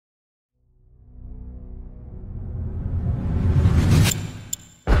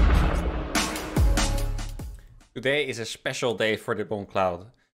Today is a special day for the Bongcloud.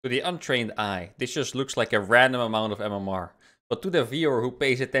 To the untrained eye, this just looks like a random amount of MMR. But to the viewer who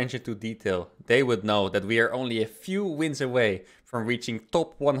pays attention to detail, they would know that we are only a few wins away from reaching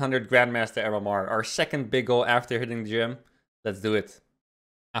top 100 Grandmaster MMR, our second big goal after hitting the gym. Let's do it.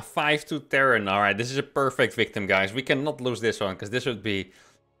 A 5-2 Terran. Alright, this is a perfect victim, guys. We cannot lose this one, because this would be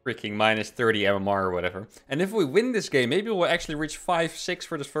freaking minus 30 MMR or whatever. And if we win this game, maybe we'll actually reach 5-6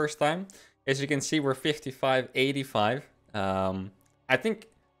 for the first time. As you can see, we're 55-85. I think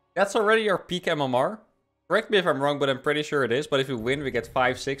that's already our peak MMR. Correct me if I'm wrong, but I'm pretty sure it is. But if we win, we get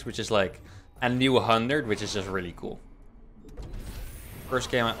 5-6, which is like a new 100, which is just really cool.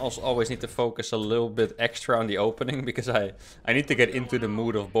 First game, I also always need to focus a little bit extra on the opening, because I need to get into the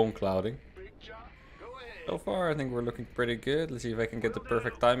mood of Bongclouding. So far, I think we're looking pretty good. Let's see if I can get the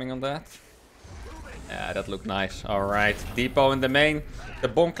perfect timing on that. Yeah, that looked nice. Alright, depot in the main. The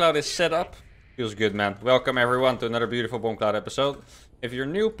Bongcloud is set up. Feels good, man. Welcome everyone to another beautiful Bongcloud episode. If you're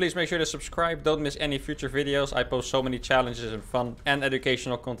new, please make sure to subscribe. Don't miss any future videos. I post so many challenges and fun and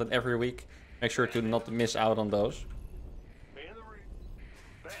educational content every week. Make sure to not miss out on those.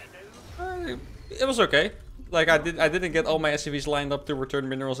 It was okay. Like, I didn't get all my SCVs lined up to return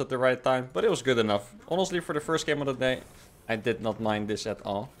minerals at the right time, but it was good enough. Honestly, for the first game of the day, I did not mind this at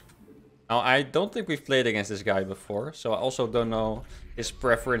all. Now, I don't think we've played against this guy before, so I also don't know his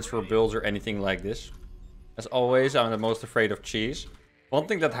preference for builds or anything like this. As always, I'm the most afraid of cheese. One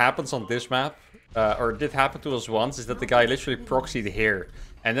thing that happens on this map, or did happen to us once, is that the guy literally proxied here.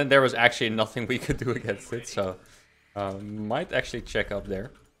 And then there was actually nothing we could do against it, so might actually check up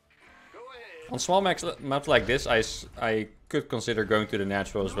there. On small maps like this, I could consider going to the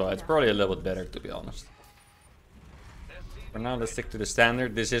natural as well. It's probably a little bit better, to be honest. For now, let's stick to the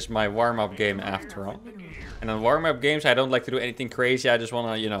standard. This is my warm-up game after all. And on warm-up games, I don't like to do anything crazy. I just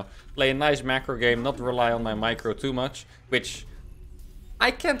want to, you know, play a nice macro game, not rely on my micro too much. Which,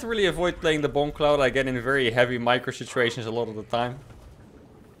 I can't really avoid playing the Bongcloud. I get in very heavy micro situations a lot of the time.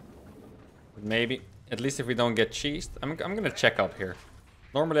 But maybe, at least if we don't get cheesed. I'm going to check up here.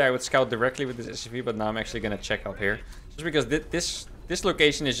 Normally, I would scout directly with this SCV, but now I'm actually going to check up here. Just because this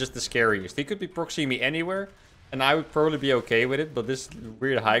location is just the scariest. He could be proxying me anywhere. And I would probably be okay with it, but this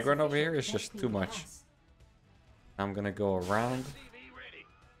weird high ground over here is just too much. I'm gonna go around.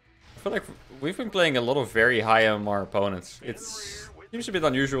 I feel like we've been playing a lot of very high MMR opponents. It seems a bit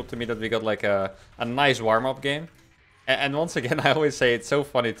unusual to me that we got like a nice warm-up game. And once again, I always say it's so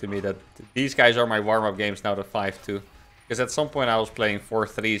funny to me that these guys are my warm-up games now, the 5-2. Because at some point I was playing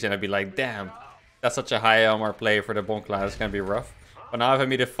 4-3s and I'd be like, damn, that's such a high MMR play for the Bongcloud, it's gonna be rough. But now if I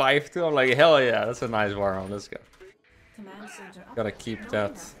meet a 5-2, I'm like, hell yeah, that's a nice warm-up. Let's go. Gotta keep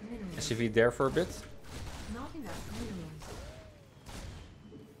that SCV there for a bit.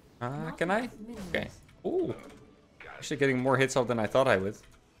 Can I? Okay. Ooh. Actually getting more hits off than I thought I would.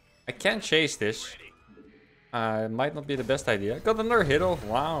 I can't chase this. Might not be the best idea. Got another hit off.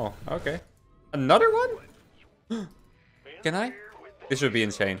 Wow. Okay. Another one? Can I? This would be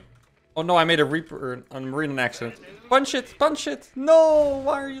insane. Oh no, I made a Reaper on Marine accident. Punch it! Punch it! No!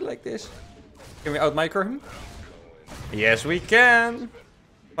 Why are you like this? Can we out-micro him? Yes, we can!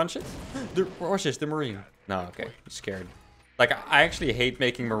 Punch it? Watch this, the Marine. No, okay. He's scared. Like, I actually hate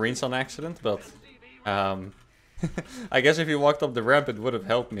making Marines on accident, but... I guess if you walked up the ramp, it would have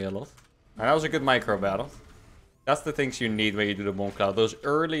helped me a lot. And that was a good micro battle. That's the things you need when you do the Bongcloud. Those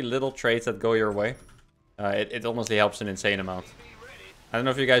early little trades that go your way. It honestly helps an insane amount. I don't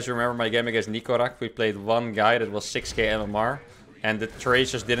know if you guys remember my game against Nikorak. We played one guy that was 6k MMR. And the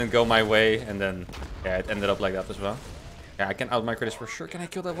trades just didn't go my way. And then, yeah, it ended up like that as well. Yeah, I can out-micro this for sure. Can I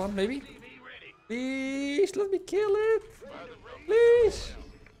kill that one, maybe? Please, let me kill it. Please.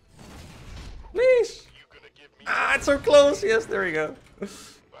 Please. Ah, it's so close. Yes, there we go.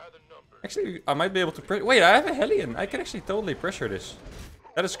 Actually, I might be able to pressure. Wait, I have a Hellion. I can actually totally pressure this.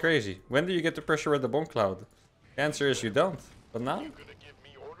 That is crazy. When do you get to pressure with the Bongcloud? The answer is you don't. But now,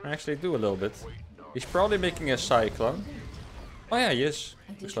 I actually do a little bit. He's probably making a Cyclone. Oh yeah, he is.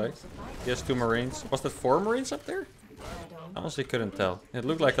 Looks like. He has 2 Marines. Was that 4 Marines up there? I honestly couldn't tell. It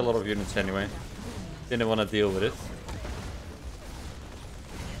looked like a lot of units anyway. Didn't want to deal with it.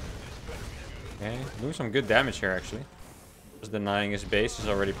 Okay, doing some good damage here actually. Just denying his base is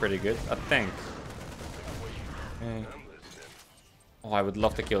already pretty good. A tank. Okay. Oh, I would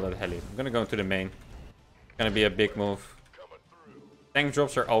love to kill that heli. I'm gonna go into the main. Gonna be a big move. Tank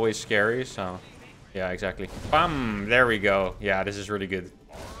drops are always scary, so... Yeah, exactly. Bam! There we go. Yeah, this is really good.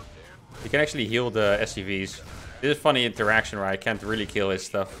 You can actually heal the SCVs. This is a funny interaction where I can't really kill his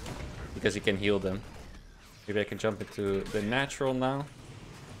stuff. Because he can heal them. Maybe I can jump into the natural now.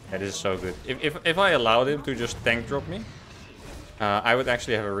 Yeah, this is so good. If I allowed him to just tank drop me, I would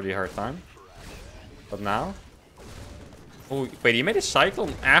actually have a really hard time. But now... Oh, wait, he made a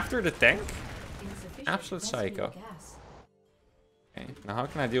cyclone after the tank? Absolute psycho. Okay, now how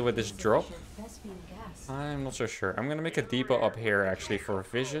can I deal with this drop? I'm not so sure. I'm gonna make a depot up here actually for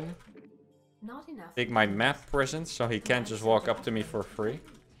vision. Take my map presence so he can't just walk up to me for free.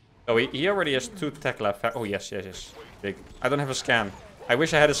 Oh, he already has 2 tech left. Oh, yes. Big. I don't have a scan. I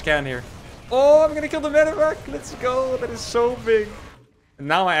wish I had a scan here. Oh, I'm gonna kill the medevac. Let's go. That is so big. And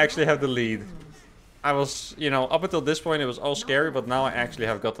now I actually have the lead. I was, you know, up until this point it was all scary, but now I actually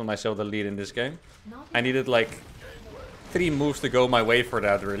have gotten myself the lead in this game. I needed like 3 moves to go my way for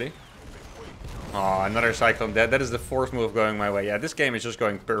that, really. Oh, another cyclone dead. That is the 4th move going my way. Yeah, this game is just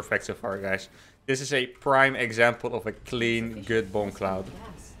going perfect so far, guys. This is a prime example of a clean, good Bongcloud.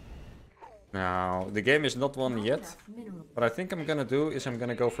 Now, the game is not won yet. What I think I'm gonna do is I'm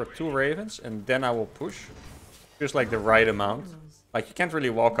gonna go for 2 ravens and then I will push. Just like the right amount. Like, you can't really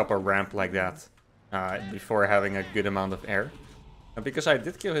walk up a ramp like that before having a good amount of air. And because I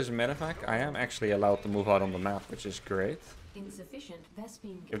did kill his medevac, I am actually allowed to move out on the map, which is great.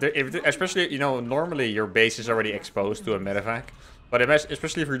 Especially, you know, normally your base is already exposed to a medevac. But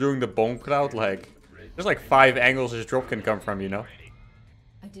especially if you're doing the Bongcloud, like, there's like 5 angles his drop can come from, you know.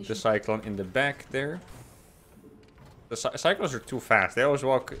 The cyclone in the back there. The cyclones are too fast. They always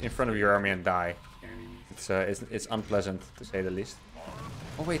walk in front of your army and die. It's unpleasant, to say the least.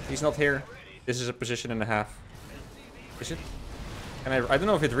 Oh wait, he's not here. This is a position and a half. Is it? And I don't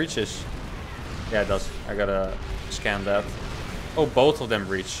know if it reaches. Yeah, it does. I gotta scan that. Oh, both of them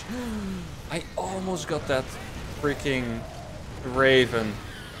reach. I almost got that freaking Raven.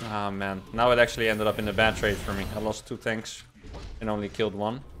 Ah, man. Now it actually ended up in a bad trade for me. I lost 2 tanks and only killed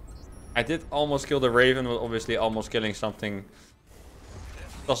 1. I did almost kill the Raven, but obviously almost killing something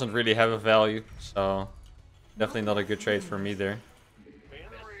doesn't really have a value. So, definitely not a good trade for me there.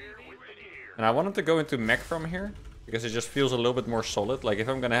 And I wanted to go into mech from here, because it just feels a little bit more solid. Like, if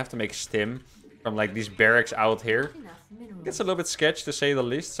I'm gonna have to make stim from, like, these barracks out here, it's a little bit sketch, to say the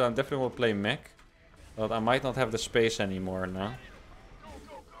least. So I definitely will play mech. But I might not have the space anymore now.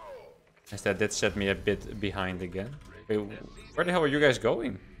 As that did set me a bit behind again. Wait, where the hell are you guys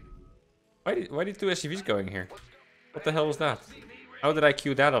going? Why did 2 SCVs going here? What the hell was that? How did I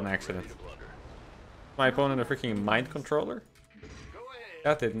cue that on accident? My opponent a freaking mind controller?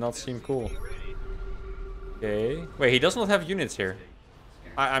 That did not seem cool. Okay. Wait, he does not have units here.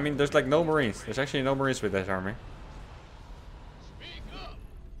 I mean, there's like no marines. There's actually no marines with this army.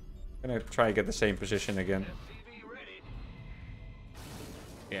 I'm gonna try and get the same position again.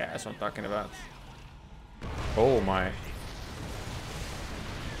 Yeah, that's what I'm talking about. Oh my.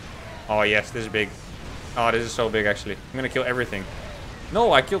 Oh yes, this is big. Oh, this is so big actually. I'm gonna kill everything.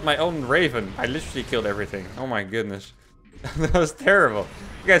 No, I killed my own Raven. I literally killed everything. Oh my goodness. That was terrible.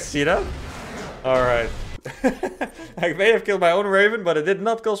 You guys see that? Alright. I may have killed my own Raven, but it did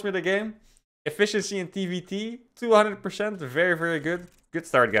not cost me the game. Efficiency in TVT, 200%. Very, very good. Good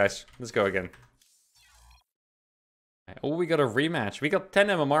start, guys. Let's go again. Oh, we got a rematch. We got 10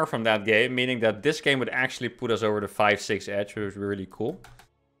 MMR from that game, meaning that this game would actually put us over the 5-6 edge, which was really cool.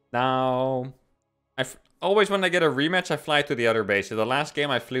 Now, always when I get a rematch, I fly to the other base. So the last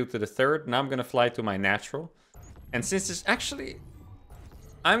game I flew to the 3rd. Now I'm going to fly to my natural. And since it's actually...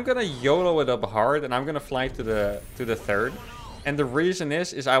 I'm going to YOLO it up hard and I'm going to fly to the 3rd. And the reason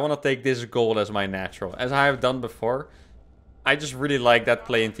is I want to take this gold as my natural. As I have done before. I just really like that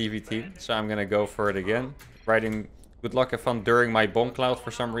play in TVT. So I'm going to go for it again. Riding good luck and fun during my Bongcloud for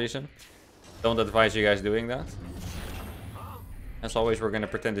some reason. Don't advise you guys doing that. As always, we're going to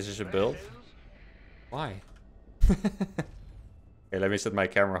pretend this is a build. Why? Okay, let me set my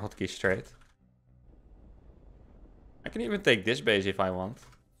camera hotkey straight. I can even take this base if I want.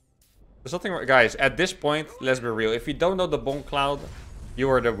 There's nothing... Guys, at this point, let's be real. If you don't know the Bongcloud, you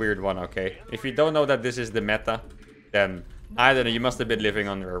are the weird one, okay? If you don't know that this is the meta, then... I don't know, you must have been living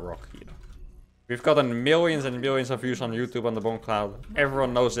under a rock, you know. We've gotten millions and millions of views on YouTube on the Bongcloud.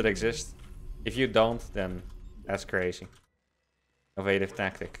 Everyone knows it exists. If you don't, then that's crazy. Innovative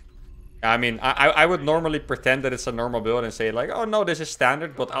tactic. I mean, I would normally pretend that it's a normal build and say like, oh no, this is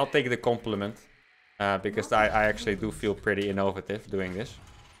standard, but I'll take the compliment. Because I actually do feel pretty innovative doing this.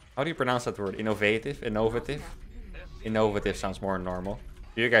 How do you pronounce that word? Innovative? Innovative? Innovative sounds more normal.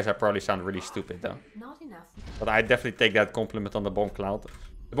 You guys probably sound really stupid though. But I definitely take that compliment on the Bongcloud.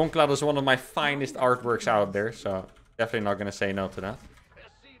 The Bongcloud is one of my finest artworks out there, so definitely not gonna say no to that.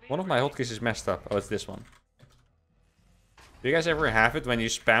 One of my hotkeys is messed up. Oh, it's this one. Do you guys ever have it when you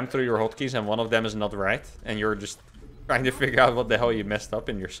spam through your hotkeys and one of them is not right? And you're just Trying to figure out what the hell you messed up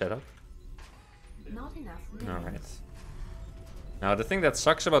in your setup. Not enough. Alright. Now, the thing that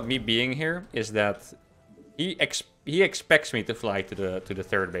sucks about me being here is that he expects me to fly to the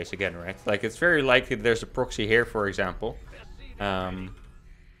third base again, right? Like, it's very likely there's a proxy here, for example.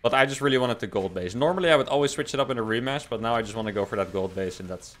 But I just really wanted the gold base. Normally, I would always switch it up in a rematch, but now I just want to go for that gold base, and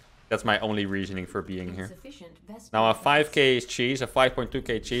that's my only reasoning for being here. Now, a 5k cheese, a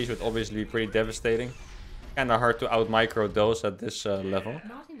 5.2k cheese would obviously be pretty devastating. Kinda hard to out-micro those at this level.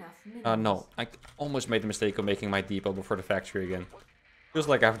 No, I almost made the mistake of making my depot before the factory again. Feels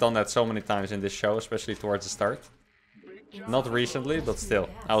like I've done that so many times in this show, especially towards the start. Not recently, but still.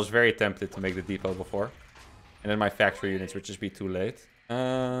 I was very tempted to make the depot before. And then my factory units would just be too late.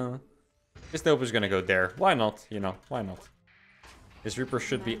 This nope is gonna go there. Why not? You know, why not? This Reaper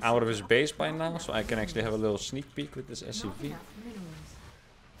should be out of his base by now, so I can actually have a little sneak peek with this SCV.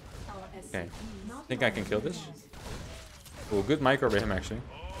 Okay, I think I can kill this. Oh, good micro by him actually.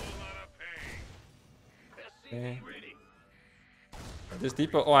 Okay. This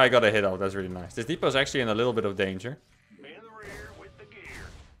depot, oh, I got a hit out, that's really nice. This depot is actually in a little bit of danger.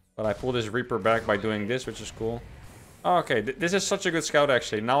 But I pull this Reaper back by doing this, which is cool. Oh, okay, this is such a good scout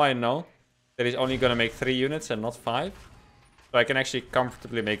actually. Now I know that he's only gonna make 3 units and not 5. So I can actually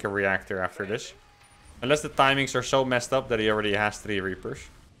comfortably make a reactor after this. Unless the timings are so messed up that he already has 3 Reapers.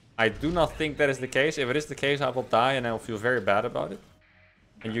 I do not think that is the case. If it is the case, I will die and I will feel very bad about it.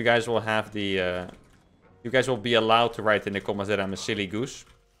 And you guys will have the... you guys will be allowed to write in the comments that I'm a silly goose.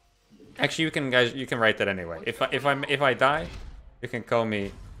 Actually, you can write that anyway. If I die, you can call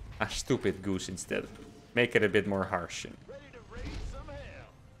me a stupid goose instead. Make it a bit more harsh.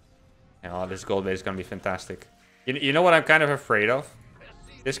 Oh, this gold base is gonna be fantastic. You know what I'm kind of afraid of?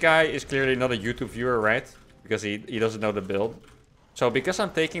 This guy is clearly not a YouTube viewer, right? Because he doesn't know the build. So because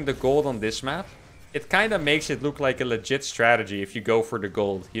I'm taking the gold on this map, it kind of makes it look like a legit strategy if you go for the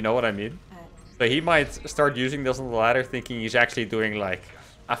gold. You know what I mean? So he might start using this on the ladder thinking he's actually doing like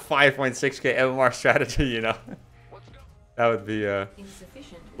a 5.6k MMR strategy, you know? That would be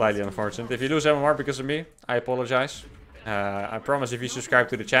slightly unfortunate. If you lose MMR because of me, I apologize. I promise if you subscribe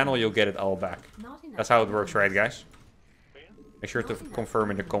to the channel, you'll get it all back. That's how it works, right, guys? Make sure to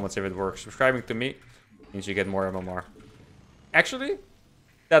confirm in the comments if it works. Subscribing to me means you get more MMR. Actually,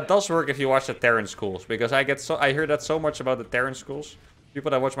 that does work if you watch the Terran schools, because I hear that so much about the Terran schools.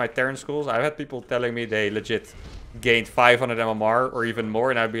 People that watch my Terran schools, I've had people telling me they legit gained 500 MMR or even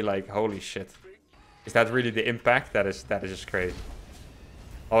more, and I'd be like, holy shit. Is that really the impact? That is just crazy.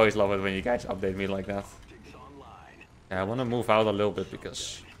 Always love it when you guys update me like that. Yeah, I want to move out a little bit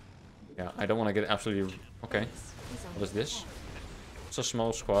because... yeah, I don't want to get absolutely... okay. What is this? It's a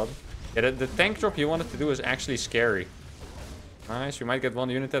small squad. Yeah, the tank drop you wanted to do is actually scary. Nice, we might get 1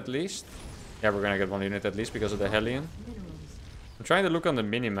 unit at least. Yeah, we're gonna get 1 unit at least because of the Hellion. I'm trying to look on the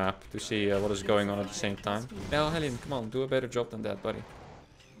mini-map to see what is going on at the same time. No, Hellion, come on, do a better job than that, buddy.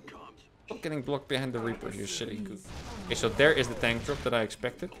 Stop getting blocked behind the Reaper, you silly goose. Okay, so there is the tank drop that I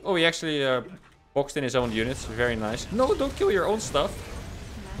expected. Oh, he actually boxed in his own units. Very nice. No, don't kill your own stuff.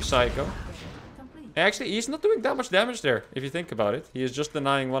 Psycho. Actually, he's not doing that much damage there, if you think about it. He is just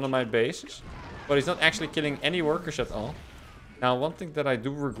denying one of my bases. But he's not actually killing any workers at all. Now, one thing that I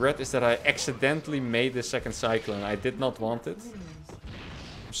do regret is that I accidentally made this second Cyclone. I did not want it.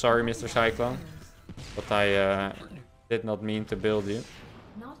 I'm sorry, Mr. Cyclone. But I did not mean to build you.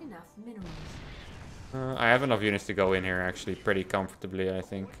 Not enough minerals. I have enough units to go in here, actually, pretty comfortably, I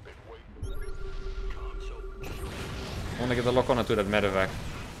think. I want to get the lock on into that medevac.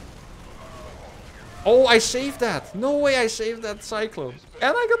 Oh, I saved that! No way I saved that Cyclone.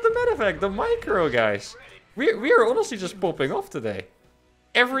 And I got the medevac, the micro, guys. We are honestly just popping off today.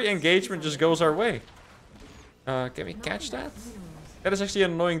 Every engagement just goes our way. Can we catch that? That is actually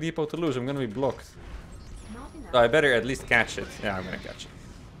an annoying depot to lose. I'm gonna be blocked. So I better at least catch it. Yeah, I'm gonna catch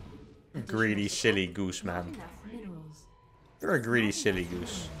it. Greedy, silly goose, man. You're a greedy, silly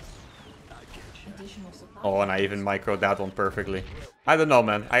goose. Oh, and I even microed that one perfectly. I don't know,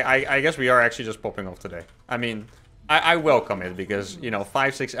 man. I guess we are actually just popping off today. I mean, I welcome it because, you know,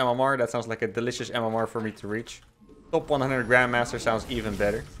 5-6 MMR, that sounds like a delicious MMR for me to reach. Top 100 Grandmaster sounds even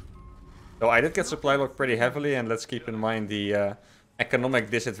better. So I did get supply lock pretty heavily, and let's keep in mind the economic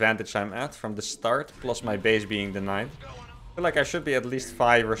disadvantage I'm at from the start, plus my base being denied. I feel like I should be at least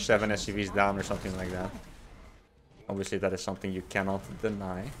 5 or 7 SCVs down or something like that. Obviously, that is something you cannot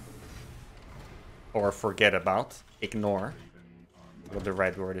deny. Or forget about. Ignore. What the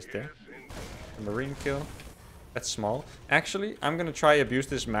right word is there. A marine kill. That's small. Actually, I'm gonna try abuse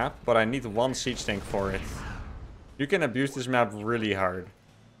this map, but I need 1 siege tank for it. You can abuse this map really hard.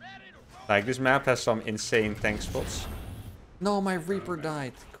 Like, this map has some insane tank spots. No, my Reaper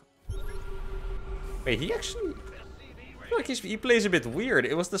died. Wait, he actually... I feel like he plays a bit weird.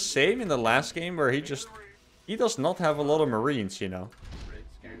 It was the same in the last game where he does not have a lot of Marines, you know.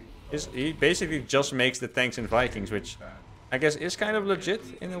 He basically just makes the tanks and Vikings, which I guess is kind of legit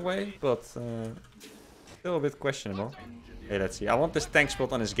in a way, but still a bit questionable. Hey, let's see. I want this tank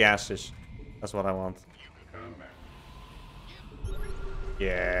spot on his gases. That's what I want.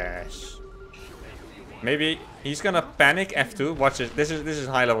 Yes. Maybe he's gonna panic F2. Watch this. This is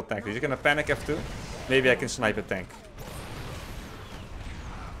high level tank. He's gonna panic F2. Maybe I can snipe a tank.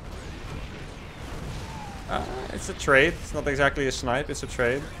 It's a trade. It's not exactly a snipe. It's a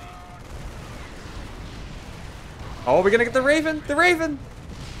trade. Oh, we're gonna get the Raven. The Raven.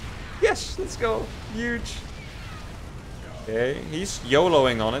 Yes, let's go. Huge. Okay, he's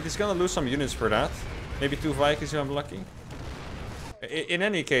YOLOing on it. He's gonna lose some units for that. Maybe 2 Vikings if I'm lucky. In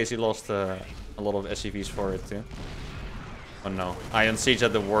any case, he lost a lot of SCVs for it too. Oh no. Iron Siege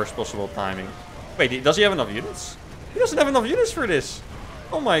at the worst possible timing. Wait, does he have enough units? He doesn't have enough units for this.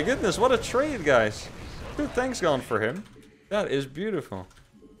 Oh my goodness, what a trade, guys. 2 tanks gone for him. That is beautiful.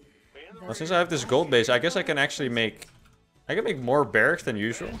 Well, since I have this gold base, I guess I can actually make... I can make more barracks than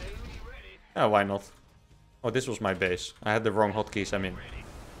usual. Yeah, why not? Oh, this was my base. I had the wrong hotkeys, I mean.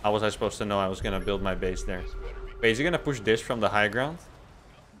 How was I supposed to know I was gonna build my base there? Wait, is he gonna push this from the high ground?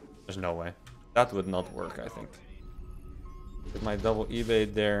 There's no way. That would not work, I think. With my double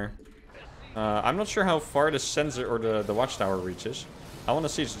evade there. I'm not sure how far the sensor or the watchtower reaches. I want to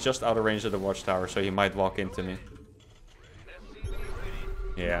see it's just out of range of the watchtower, so he might walk into me.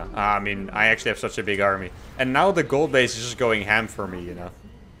 Yeah, I mean, I actually have such a big army. And now the gold base is just going ham for me, you know.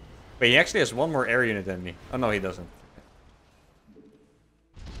 Wait, he actually has 1 more air unit than me. Oh, no, he doesn't.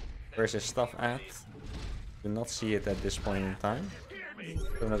 Where's his stuff at? Do not see it at this point in time.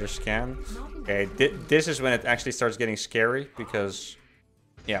 Do another scan. Okay, this is when it actually starts getting scary, because...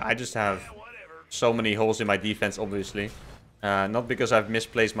 Yeah, I just have so many holes in my defense, obviously. Not because I've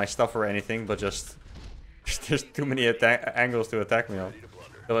misplaced my stuff or anything, but just... There's too many angles to attack me on.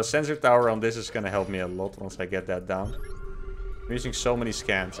 So a sensor tower on this is going to help me a lot once I get that down. I'm using so many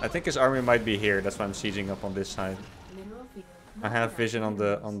scans. I think his army might be here. That's why I'm sieging up on this side. I have vision on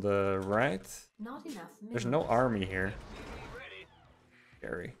the right. There's no army here.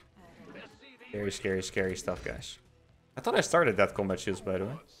 Scary. Very scary, scary stuff, guys. I thought I started that combat shields, by the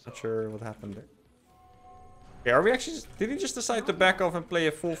way. Not sure what happened there. Okay, are we actually... Did he just decide to back off and play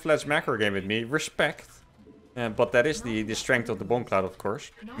a full-fledged macro game with me? Respect. But that is the strength of the Bongcloud, of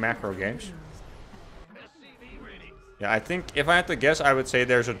course. Macro games. Yeah, I think if I had to guess, I would say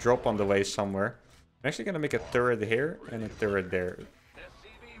there's a drop on the way somewhere. I'm actually going to make a turret here and a turret there.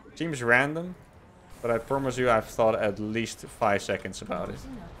 Seems random, but I promise you I've thought at least 5 seconds about it.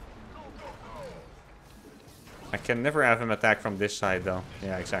 I can never have him attack from this side, though.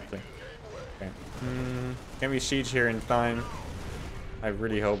 Yeah, exactly. Okay. Can we siege here in time? I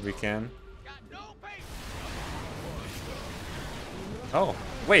really hope we can. Oh,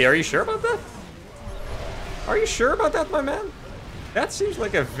 wait, are you sure about that? Are you sure about that, my man? That seems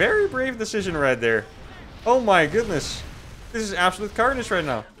like a very brave decision right there. Oh my goodness. This is absolute carnage right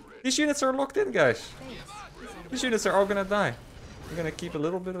now. These units are locked in, guys. These units are all gonna die. I'm gonna keep a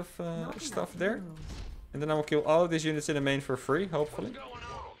little bit of stuff there. And then I will kill all of these units in the main for free, hopefully.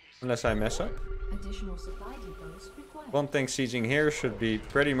 Unless I mess up. One tank sieging here should be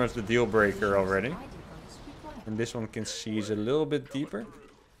pretty much the deal breaker already. And this one can siege a little bit deeper.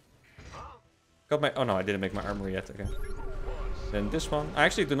 Got my... Oh no, I didn't make my armor yet. Okay. Then this one. I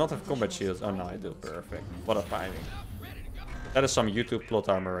actually do not have combat shields. Oh no, I do. Perfect. What a timing. That is some YouTube plot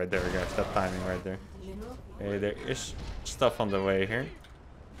armor right there, guys. That timing right there. Okay, there is stuff on the way here.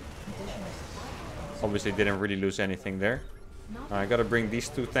 Obviously didn't really lose anything there. I gotta bring these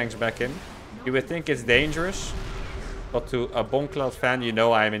 2 tanks back in. You would think it's dangerous. But to a Bongcloud fan, you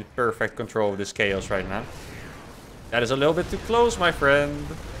know I am in perfect control of this chaos right now. That is a little bit too close, my friend.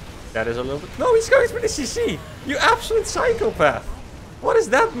 That is a little bit... No, he's going for the CC. You absolute psychopath. What is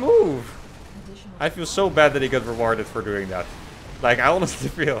that move? I feel so bad that he got rewarded for doing that. Like, I honestly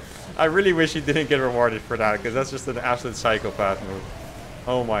feel... I really wish he didn't get rewarded for that, because that's just an absolute psychopath move.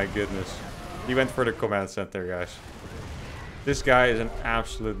 Oh my goodness. He went for the command center, guys. This guy is an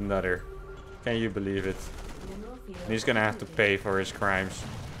absolute nutter. Can you believe it? And he's gonna have to pay for his crimes.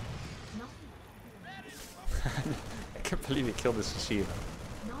 I can't believe he killed the CC.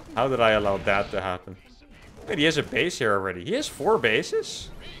 How did I allow that to happen? Wait, he has a base here already. He has 4 bases?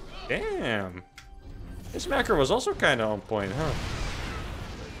 Damn. This macro was also kind of on point, huh?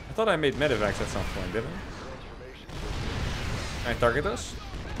 I thought I made medevacs at some point, didn't I? Can I target us?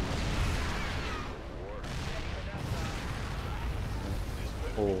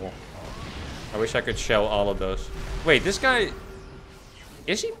 Cool. I wish I could shell all of those. Wait, this guy...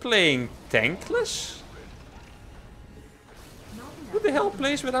 Is he playing tankless? Who the hell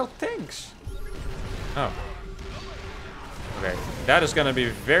plays without tanks? Oh. Okay, that is gonna be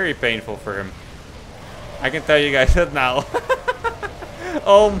very painful for him. I can tell you guys that now.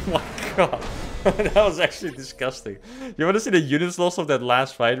 Oh my god. That was actually disgusting. You want to see the units loss of that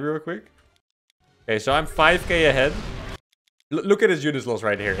last fight real quick? Okay, so I'm 5k ahead. Look at his units loss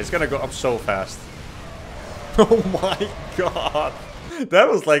right here. It's gonna go up so fast. Oh my god. That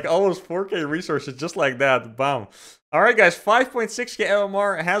was like almost 4k resources just like that. Bam. Alright guys, 5.6k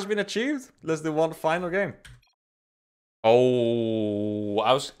MMR has been achieved. Let's do one final game.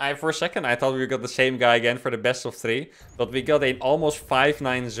 Oh, for a second I thought we got the same guy again for the best of 3. But we got an almost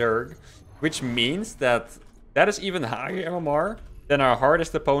 5-9 Zerg. Which means that is even higher MMR than our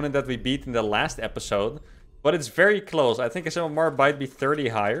hardest opponent that we beat in the last episode. But it's very close. I think his MMR might be 30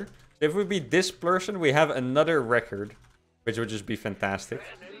 higher. If we beat this person, we have another record. Which would just be fantastic.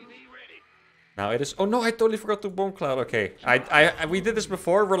 Now it is... Oh no, I totally forgot to Bongcloud. Okay, we did this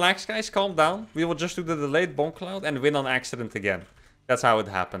before. Relax guys, calm down. We will just do the delayed Bongcloud and win on accident again. That's how it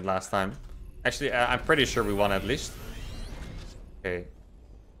happened last time. Actually, I'm pretty sure we won at least. Okay.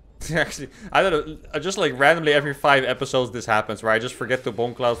 Actually, I don't know. Just like randomly every 5 episodes this happens. Where I just forget to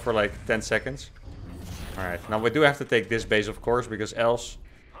Bongcloud for like 10 seconds. Alright, now we do have to take this base of course. Because else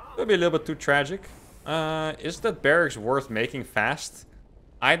it will be a little bit too tragic. Is that barracks worth making fast?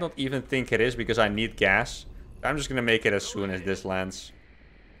 I don't even think it is because I need gas. I'm just gonna make it as soon as this lands.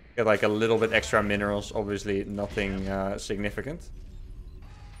 Get like a little bit extra minerals. Obviously nothing significant.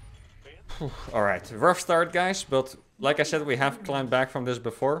 Alright, rough start guys. But like I said, we have climbed back from this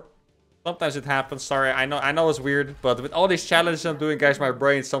before. Sometimes it happens. Sorry, I know it's weird. But with all these challenges I'm doing guys, my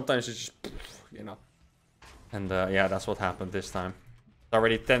brain sometimes it's just... You know. And yeah, that's what happened this time. It's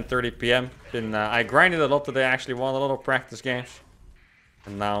already 10:30 p.m. I grinded a lot today. I actually won a lot of practice games.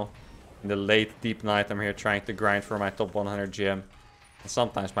 And now, in the late, deep night, I'm here trying to grind for my top 100 GM. And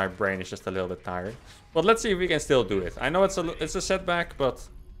sometimes my brain is just a little bit tired. But let's see if we can still do it. I know it's a setback, but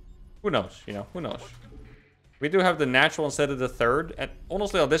who knows? You know, who knows? We do have the natural instead of the third. And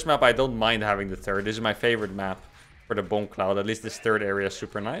honestly, on this map, I don't mind having the third. This is my favorite map for the Bongcloud. At least this third area is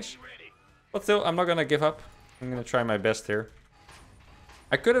super nice. But still, I'm not going to give up. I'm going to try my best here.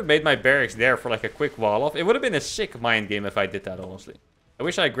 I could have made my barracks there for like a quick wall off. It would have been a sick mind game if I did that, honestly. I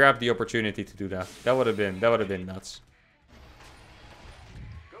wish I grabbed the opportunity to do that. That would have been nuts.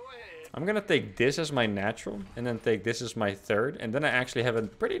 I'm gonna take this as my natural and then take this as my third, and then I actually have a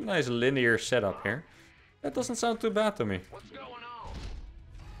pretty nice linear setup here. That doesn't sound too bad to me.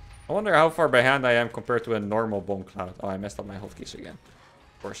 I wonder how far behind I am compared to a normal Bongcloud. Oh, I messed up my hotkeys again.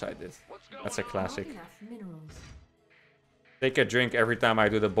 Of course I did. That's a classic. Take a drink every time I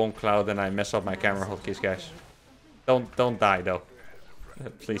do the Bongcloud and I mess up my camera hotkeys, guys. Don't die though.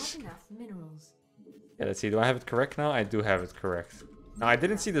 Please. Yeah, let's see. Do I have it correct now? I do have it correct. Now, I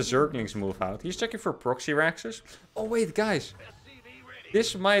didn't see the Zerglings move out. He's checking for proxy raxes. Oh, wait, guys.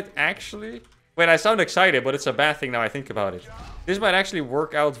 This might actually... Wait, I sound excited, but it's a bad thing now I think about it. This might actually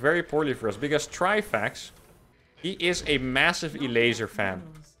work out very poorly for us. Because Trifax, he is a massive Elaser fan.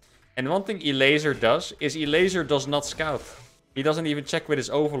 And one thing Elaser does is Elaser does not scout. He doesn't even check with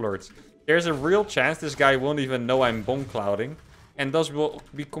his overlords. There's a real chance this guy won't even know I'm Bongclouding. And thus will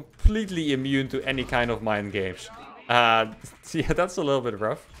be completely immune to any kind of mind games. Yeah, that's a little bit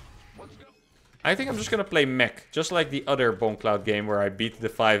rough. I think I'm just going to play mech. Just like the other Bongcloud game where I beat the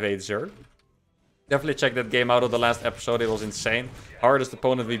 5-8 Zerg. Definitely check that game out of the last episode. It was insane. Hardest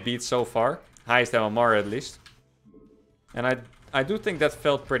opponent we beat so far. Highest MMR at least. And I do think that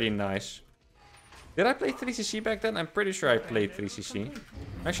felt pretty nice. Did I play 3cc back then? I'm pretty sure I played 3cc.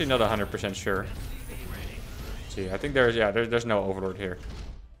 I'm actually not 100% sure. See, I think there's no overlord here.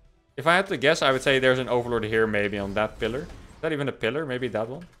 If I had to guess, I would say there's an overlord here maybe on that pillar. Is that even a pillar? Maybe that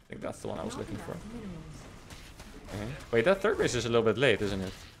one? I think that's the one I was looking for. Okay. Wait, that third base is a little bit late, isn't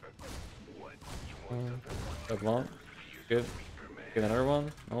it? That one. Good. Get another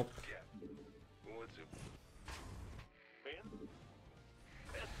one. Nope.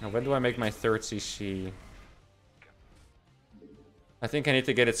 Now, when do I make my third CC? I think I need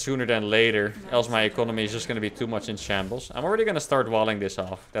to get it sooner than later, else my economy is just going to be too much in shambles. I'm already going to start walling this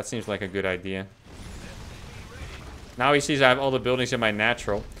off. That seems like a good idea. Now he sees I have all the buildings in my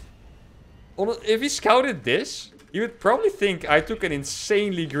natural. If he scouted this, you would probably think I took an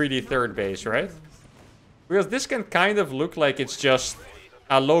insanely greedy third base, right? Because this can kind of look like it's just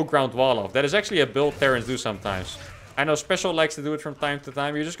a low ground wall off. That is actually a build Terrans do sometimes. I know Special likes to do it from time to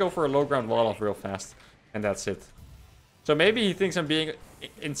time. You just go for a low ground wall off real fast. And that's it. So maybe he thinks I'm being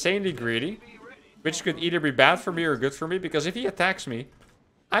insanely greedy, which could either be bad for me or good for me, because if he attacks me,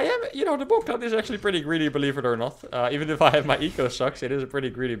 I am, you know, the Bongcloud is actually pretty greedy, believe it or not. Even if I have my eco sucks, it is a pretty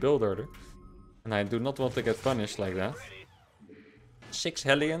greedy build order. And I do not want to get punished like that. 6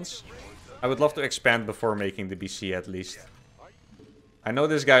 Hellions. I would love to expand before making the BC at least. I know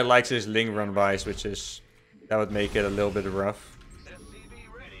this guy likes his Ling run bys, which is... That would make it a little bit rough.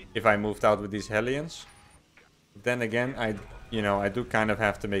 If I moved out with these Hellions. But then again, I do kind of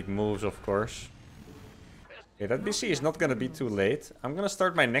have to make moves, of course. Okay, that BC is not going to be too late. I'm going to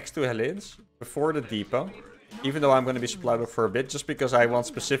start my next 2 Hellions before the depot. Even though I'm going to be supplied up for a bit, just because I want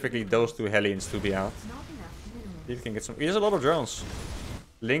specifically those 2 Hellions to be out. He can get some... He has a lot of drones.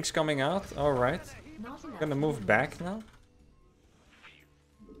 Link's coming out, alright. I'm gonna move back now.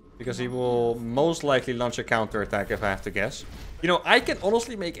 Because he will most likely launch a counterattack if I have to guess. You know, I can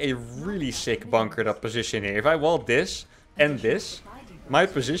honestly make a really sick bunkered up position here. If I wall this and this, my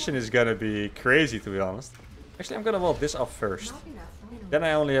position is gonna be crazy, to be honest. Actually, I'm gonna wall this up first. Then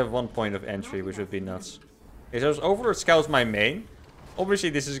I only have 1 point of entry, which would be nuts. Okay, so Overlord Scout's my main. Obviously,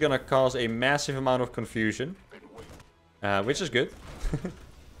 this is gonna cause a massive amount of confusion. Which is good.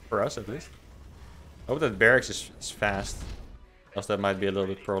 For us, at least. I hope that barracks is fast. Else that might be a little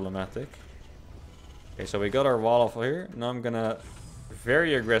bit problematic. Okay, so we got our wall off here. Now I'm gonna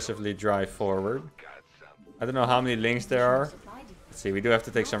very aggressively drive forward. I don't know how many links there are. Let's see, we do have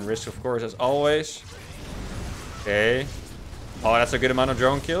to take some risks, of course, as always. Okay. Oh, that's a good amount of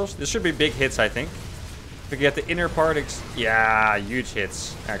drone kills. This should be big hits, I think. If we get the inner part... Yeah, huge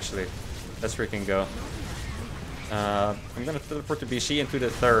hits, actually. Let's freaking go. I'm gonna teleport to BC into the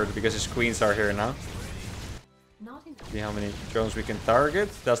 3rd because his queens are here now. See how many drones we can target.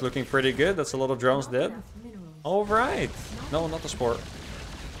 That's looking pretty good. That's a lot of drones dead. Alright. No, not the sport.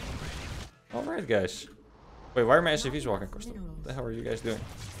 Alright, guys. Wait, why are my SCVs walking across? What the hell are you guys doing?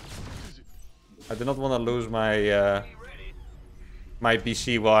 I do not want to lose my my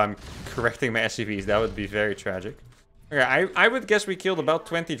BC while I'm correcting my SCVs. That would be very tragic. Okay, I would guess we killed about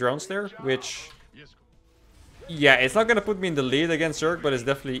 20 drones there, which... Yeah, it's not going to put me in the lead against Zerg, but it's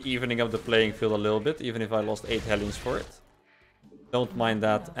definitely evening up the playing field a little bit, even if I lost 8 Hellions for it. Don't mind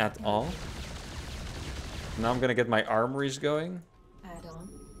that at all. Now I'm going to get my armories going.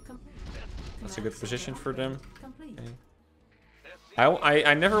 That's a good position for them. Okay.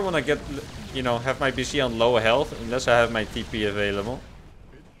 I never want to get, you know, have my BC on low health unless I have my TP available.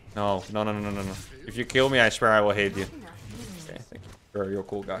 No. If you kill me, I swear I will hate you. Okay, thank you. You're a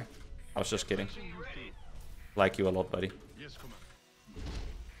cool guy. I was just kidding. Like you a lot, buddy.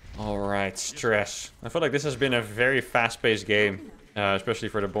 Alright, stress. I feel like this has been a very fast-paced game. Especially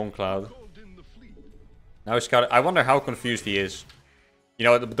for the Bongcloud. Now he's got... I wonder how confused he is. You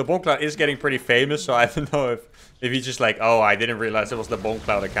know, the Bongcloud is getting pretty famous, so I don't know if he's just like, oh, I didn't realize it was the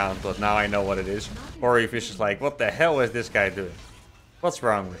Bongcloud account, but now I know what it is. Or if he's just like, what the hell is this guy doing? What's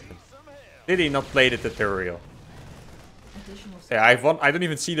wrong with him? Did he not play the tutorial? Yeah, I don't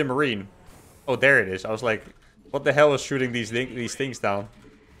even see the Marine. Oh, there it is. I was like... What the hell is shooting these things down?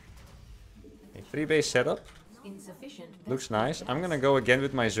 Okay, 3 base setup. Looks nice. I'm gonna go again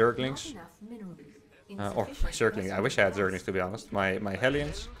with my Zerglings. Or my Zerglings. I wish I had Zerglings, to be honest. My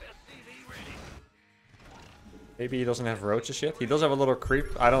Hellions. Maybe he doesn't have roaches yet. He does have a little creep.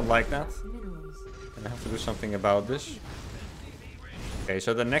 I don't like that. And I have to do something about this. Okay,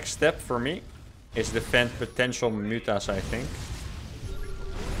 so the next step for me is defend potential mutas, I think.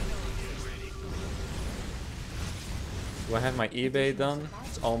 Do I have my eBay done?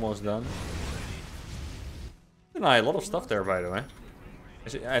 It's almost done. No, a lot of stuff there, by the way.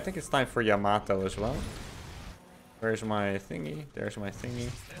 I think it's time for Yamato as well. Where's my thingy? There's my thingy.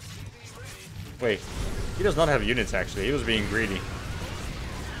 Wait, he does not have units actually. He was being greedy.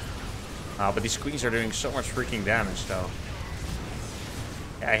 Ah, but these queens are doing so much freaking damage though.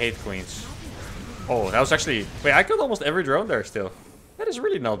 Yeah, I hate queens. Oh, that was actually... Wait, I killed almost every drone there still. That is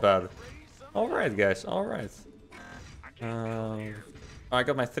really not bad. Alright, guys. Alright. I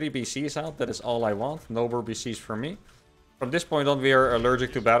got my 3 BCs out. That is all I want. No more BCs for me. From this point on, we are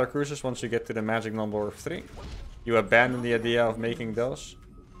allergic to battlecruisers once you get to the magic number of 3. You abandon the idea of making those.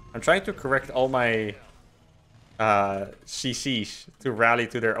 I'm trying to correct all my CCs to rally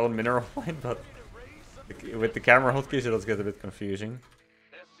to their own mineral line, but with the camera hotkeys it does get a bit confusing.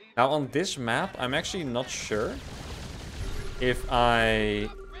 Now on this map, I'm actually not sure if I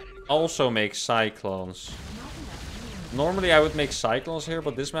also make cyclones. Normally I would make cyclones here,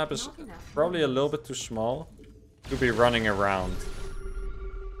 but this map is probably a little bit too small to be running around.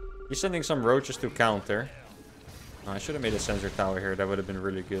 He's sending some roaches to counter. Oh, I should have made a sensor tower here. That would have been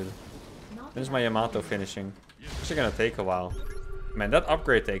really good. This is my Yamato finishing. It's gonna take a while. Man, that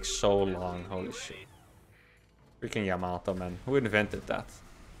upgrade takes so long. Holy shit. Freaking Yamato, man. Who invented that?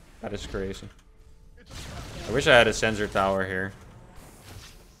 That is crazy. I wish I had a sensor tower here.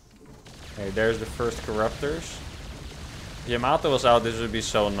 Okay, there's the first corruptors. If Yamato was out, this would be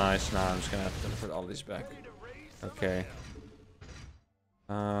so nice. Nah, I'm just gonna have to put all these back. Okay.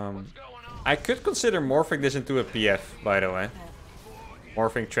 I could consider morphing this into a PF, by the way.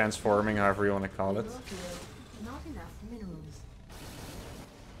 Morphing, transforming, however you want to call it. Not enough minerals.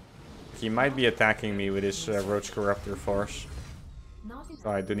 He might be attacking me with his Roach Corruptor force. Not enough So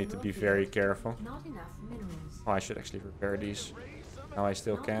I do need to be very careful. Not enough minerals. Oh, I should actually repair these. Now I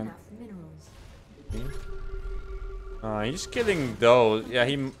still Not can. enough minerals. He's killing those.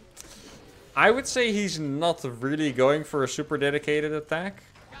 Yeah, I would say he's not really going for a super dedicated attack.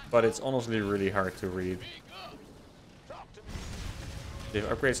 But it's honestly really hard to read. Do you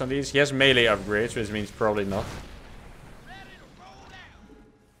have upgrades on these? He has melee upgrades, which means probably not.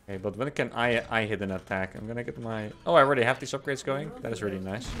 Okay, but when can I hit an attack? I'm gonna get my... Oh, I already have these upgrades going. That is really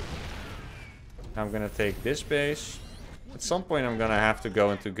nice. Now I'm gonna take this base. At some point I'm gonna have to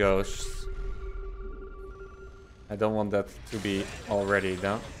go into Ghost. I don't want that to be already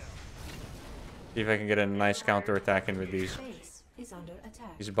done. See if I can get a nice counter attack in with these. Base is under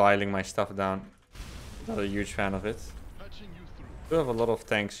attack. He's biling my stuff down. Not a huge fan of it. Do have a lot of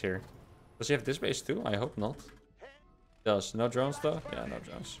tanks here. Does he have this base too? I hope not. Does. No drones though? Yeah, no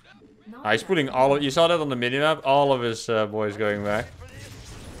drones. He's putting all of... You saw that on the minimap? All of his boys going back.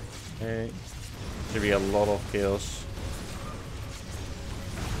 Okay. Should be a lot of kills.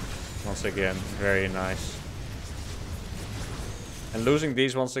 Once again, very nice. And losing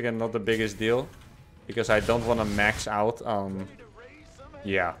these once again, not the biggest deal. Because I don't want to max out on...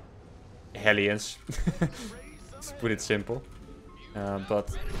 Yeah. Hellions. To put it simple. But...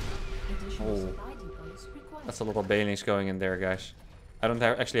 Oh. That's a lot of banelings going in there, guys. I don't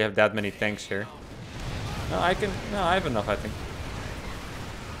actually have that many tanks here. No, I can... No, I have enough, I think.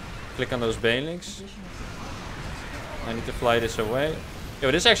 Click on those banelings. I need to fly this away. Yo,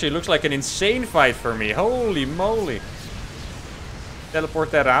 this actually looks like an insane fight for me. Holy moly.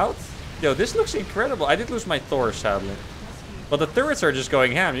 Teleport that out. Yo, this looks incredible. I did lose my Thor, sadly. But the turrets are just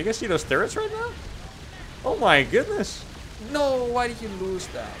going ham. You guys see those turrets right now? Oh my goodness. No, why did you lose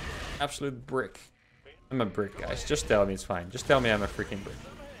that? Absolute brick. I'm a brick, guys. Just tell me it's fine. Just tell me I'm a freaking brick.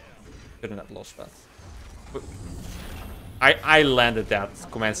 Couldn't have lost that. But I landed that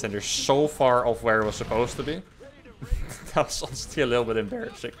command center so far off where it was supposed to be. That was honestly a little bit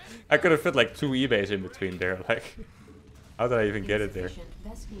embarrassing. I could have fit like 2 eBays in between there. Like, how did I even get it there?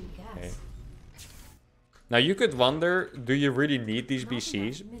 Okay. Now you could wonder, do you really need these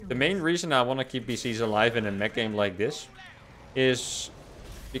BCs? The main reason I want to keep BCs alive in a mech game like this is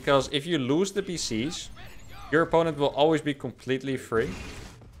because if you lose the BCs, your opponent will always be completely free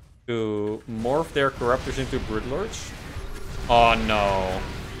to morph their corruptors into broodlords. Oh no.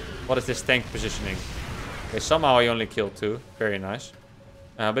 What is this tank positioning? Okay, somehow I only killed 2. Very nice.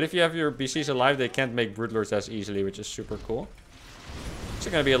 But if you have your BCs alive, they can't make broodlords as easily, which is super cool. It's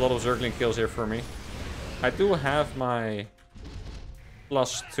going to be a lot of Zergling kills here for me. I do have my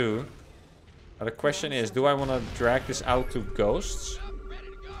 +2. Now the question is, do I want to drag this out to ghosts?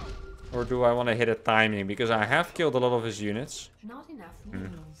 Or do I want to hit a timing? Because I have killed a lot of his units. Not enough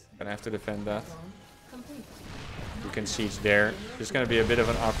minerals. Gonna have to defend that. Complete. You can see it's there. This is going to be a bit of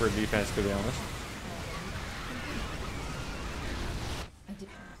an awkward defense, to be honest.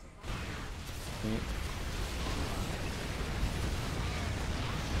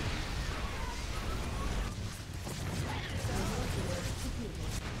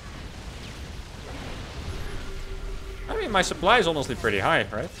 I mean, my supply is honestly pretty high,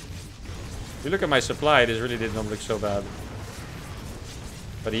 right? If you look at my supply, this really did not look so bad.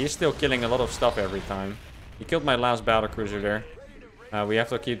 But he is still killing a lot of stuff every time. He killed my last battlecruiser there. We have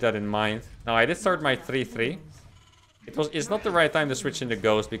to keep that in mind. Now, I did start my 3-3. It's not the right time to switch into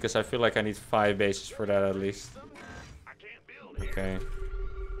Ghost because I feel like I need 5 bases for that at least. Okay.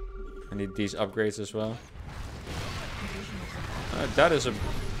 I need these upgrades as well. That is a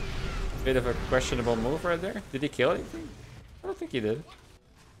bit of a questionable move right there. Did he kill anything? I don't think he did.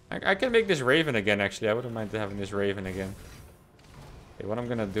 I can make this Raven again, actually. I wouldn't mind having this Raven again. Okay, what I'm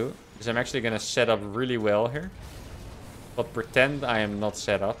gonna do is I'm actually gonna set up really well here. But pretend I am not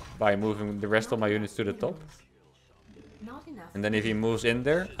set up by moving the rest of my units to the top. And then if he moves in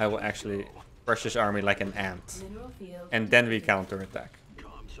there, I will actually crush his army like an ant. And then we counterattack.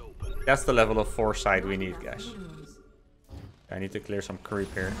 That's the level of foresight we need, guys. I need to clear some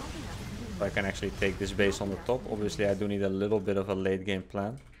creep here. So I can actually take this base on the top. Obviously, I do need a little bit of a late game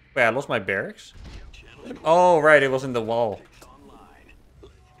plan. Wait, I lost my barracks? Oh, right, it was in the wall.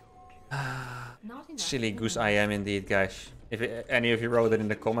 Not enough Silly goose minerals. I am indeed, guys. If any of you wrote it in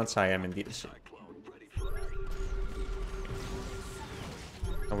the comments, I am indeed a silly.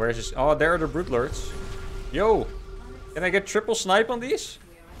 And where's this? Oh, there are the Brute Lords. Yo! Can I get triple snipe on these?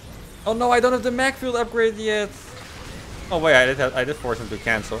 Oh no, I don't have the mag field upgrade yet. Oh wait, I did force him to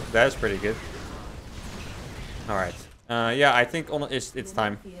cancel. That's pretty good. Alright. Yeah, I think it's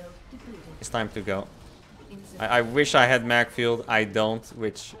time. Field depleted. It's time to go. Insufficient. I wish I had mag field. I don't,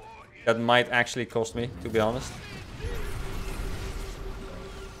 which that might actually cost me, to be honest.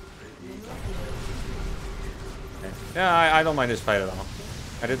 Okay. Yeah, I don't mind this fight at all.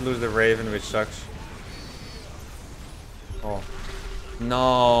 I did lose the Raven, which sucks. Oh.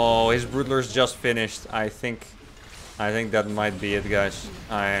 No, his Broodlor's just finished. I think that might be it, guys.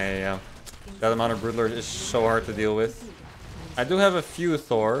 That amount of Broodlors is so hard to deal with. I do have a few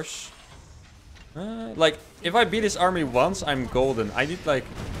Thors. Like, if I beat this army once, I'm golden. I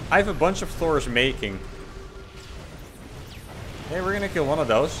have a bunch of Thors making. Hey, we're gonna kill one of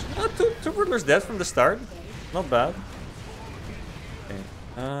those. Two Broodlors dead from the start. Not bad.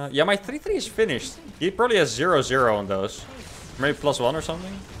 Okay. Yeah, my 3-3 is finished. He probably has 0-0 on those. Maybe +1 or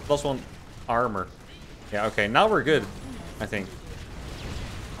something? +1 armor. Yeah, okay, now we're good, I think.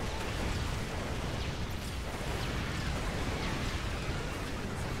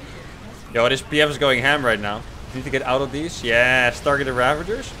 Yo, this PF is going ham right now. Need to get out of these. Yes, target the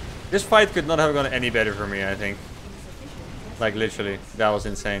Ravagers. This fight could not have gone any better for me, I think. Like, literally. That was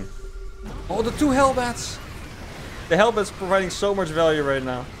insane. Oh, the 2 Hellbats! The Hellbats providing so much value right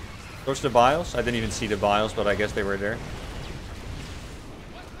now. Those are the Biles. I didn't even see the Biles, but I guess they were there.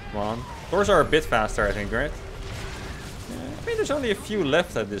 Come on. Thors are a bit faster, I think, right? Yeah, I mean, there's only a few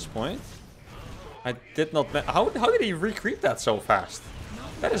left at this point. I did not... How did he recreep that so fast?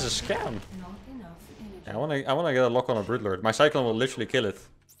 That is a scam. Not enough energy. Yeah, I wanna get a lock on a Broodlord. My Cyclone will literally kill it.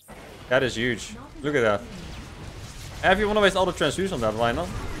 That is huge. Look at that. And if you wanna waste all the transfuse on that, why not?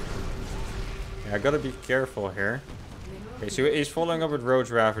 Yeah, I gotta be careful here. Okay, so he's following up with Roach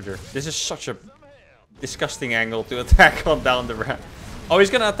Ravager. This is such a disgusting angle to attack on down the ramp. Oh,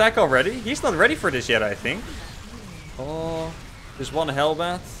 he's gonna attack already? He's not ready for this yet, I think. Oh, there's one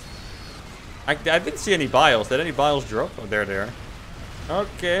Hellbat. I didn't see any Biles. Did any Biles drop? Oh, there they are.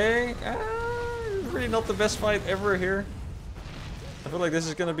 Okay. Really not the best fight ever here. I feel like this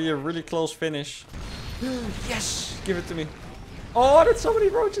is gonna be a really close finish. Yes! Give it to me. Oh, that's so many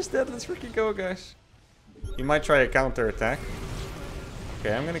roaches dead. Let's freaking go, guys. He might try a counter attack.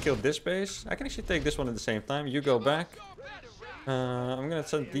 Okay, I'm gonna kill this base. I can actually take this one at the same time. You go back. I'm gonna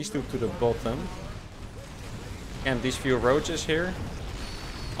send these two to the bottom. And these few roaches here.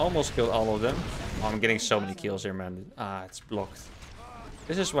 Almost killed all of them. Oh, I'm getting so many kills here, man. Ah, it's blocked.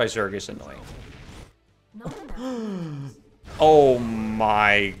 This is why Zerg is annoying. Not enough. Oh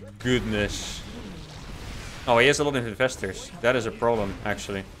my goodness. Oh, he has a lot of investors. That is a problem,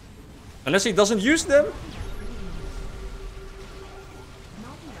 actually. Unless he doesn't use them.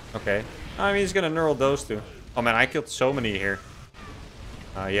 Okay. I mean, he's gonna neural those two. Oh man, I killed so many here.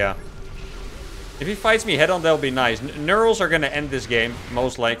 Yeah. If he fights me head on, that'll be nice. Neurals are gonna end this game,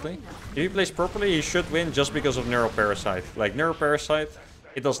 most likely. If he plays properly, he should win just because of Neural Parasite. Like, Neural Parasite,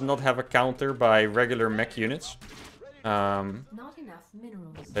 it does not have a counter by regular mech units. Not enough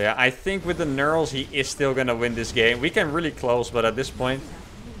minerals. So yeah, I think with the Neurals, he is still gonna win this game. We can really close, but at this point,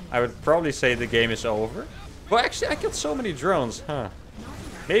 I would probably say the game is over. Well, actually, I killed so many drones, huh?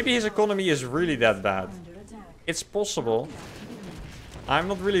 Maybe his economy is really that bad. Under attack. It's possible. I'm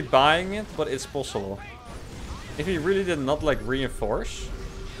not really buying it, but it's possible. If he really did not, like, reinforce.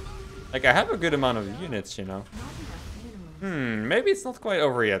 Like, I have a good amount of units, you know. Not enough minerals. Maybe it's not quite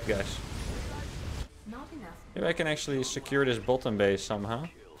over yet, guys. Not enough. Maybe I can actually secure this bottom base somehow.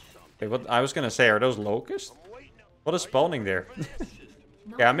 Okay, what I was gonna say, are those locusts? What is spawning there?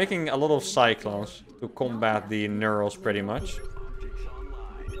 Yeah, I'm making a lot of cyclones to combat the neurals pretty much.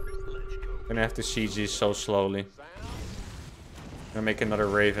 Gonna have to siege these so slowly. Gonna make another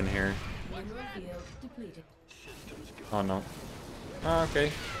raven here. Mineral field depleted. Oh no. Oh,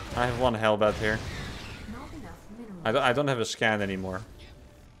 okay. I have one hellbat here. Not enough minerals. I don't have a scan anymore.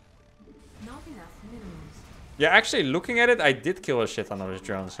 Not enough minerals. Yeah, actually, looking at it, I did kill a shit ton of his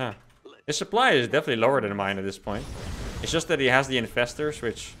drones, huh? His supply is definitely lower than mine at this point. It's just that he has the infestors,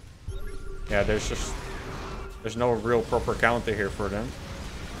 which... Yeah, there's no real proper counter here for them.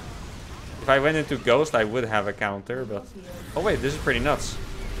 If I went into Ghost, I would have a counter, but... Oh wait, this is pretty nuts.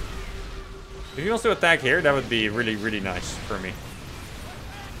 If he wants to attack here, that would be really, really nice for me.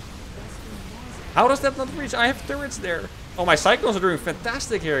 How does that not reach? I have turrets there. Oh, my Cyclones are doing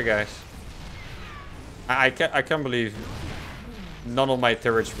fantastic here, guys. I can't believe none of my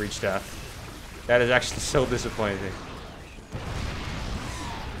turrets reached that. That is actually so disappointing.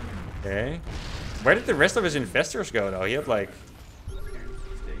 Okay. Where did the rest of his investors go, though? He had like...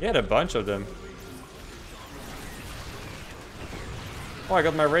 He had a bunch of them. Oh, I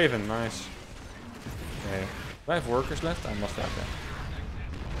got my Raven. Nice. Okay. Do I have workers left? I must have them.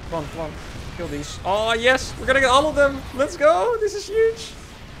 Come on, come on. Kill these. Oh, yes! We're gonna get all of them! Let's go! This is huge!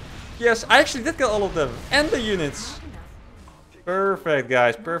 Yes, I actually did get all of them. And the units. Perfect,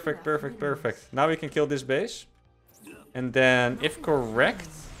 guys. Perfect, perfect, perfect. Now we can kill this base. And then, if correct,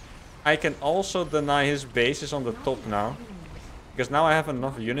 I can also deny his bases on the top now. Because now I have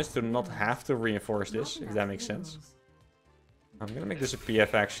enough units to not have to reinforce this, if that makes sense. I'm gonna make this a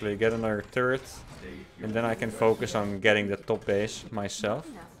PF actually, get another turret. And then I can focus on getting the top base myself.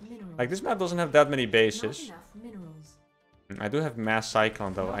 Like, this map doesn't have that many bases. I do have mass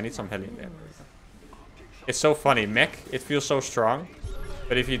Cyclone though, I need some heli there. It's so funny, mech, it feels so strong.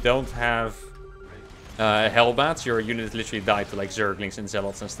 But if you don't have Hellbats, your unit literally died to like Zerglings and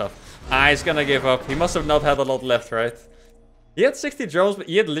Zealots and stuff. He's gonna give up. He must have not had a lot left, right? He had 60 drones, but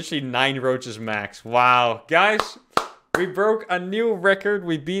he had literally 9 roaches max. Wow. Guys, we broke a new record.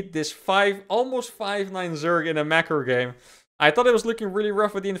 We beat this almost 5-9 Zerg in a macro game. I thought it was looking really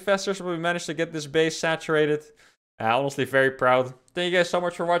rough with the infestors, but we managed to get this base saturated. Honestly, very proud. Thank you guys so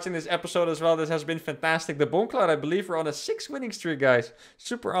much for watching this episode as well. This has been fantastic. The Bongcloud, I believe, we're on a 6 winning streak, guys.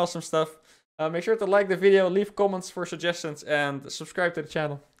 Super awesome stuff. Make sure to like the video, leave comments for suggestions, and subscribe to the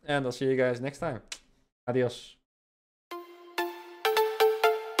channel. And I'll see you guys next time. Adios.